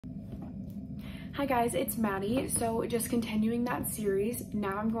Hi guys, it's Maddie. So just continuing that series,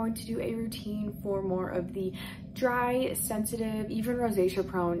 now I'm going to do a routine for more of the dry, sensitive, even rosacea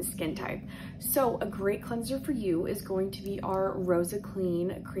prone skin type. So a great cleanser for you is going to be our Rosa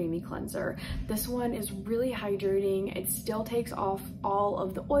Clean Creamy Cleanser. This one is really hydrating. It still takes off all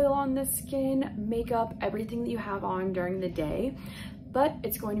of the oil on the skin, makeup, everything that you have on during the day, but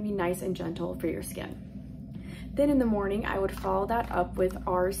it's going to be nice and gentle for your skin. Then in the morning, I would follow that up with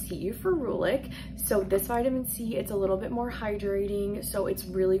our CU Ferulic. So this vitamin C, it's a little bit more hydrating, so it's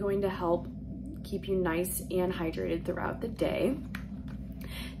really going to help keep you nice and hydrated throughout the day.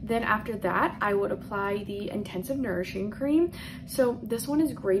 Then after that, I would apply the Intensive Nourishing Cream. So this one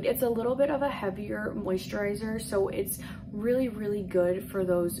is great. It's a little bit of a heavier moisturizer, so it's really, really good for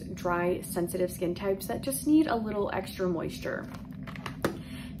those dry, sensitive skin types that just need a little extra moisture.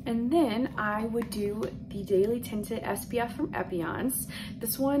 And then I would do the Daily Tinted SPF from Epionce.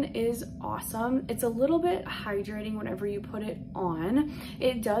 This one is awesome. It's a little bit hydrating whenever you put it on.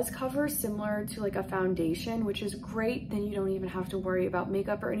 It does cover similar to like a foundation, which is great. Then you don't even have to worry about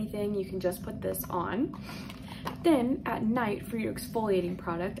makeup or anything. You can just put this on. Then at night, for your exfoliating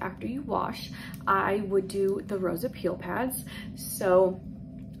product after you wash, I would do the Rosa Peel Pads. So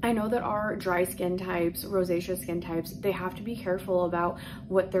I know that our dry skin types, rosacea skin types, they have to be careful about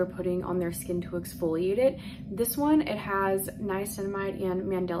what they're putting on their skin to exfoliate it. This one, it has niacinamide and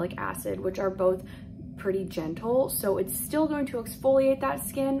mandelic acid, which are both pretty gentle. So it's still going to exfoliate that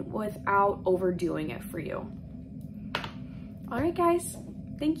skin without overdoing it for you. All right, guys,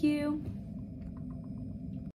 thank you.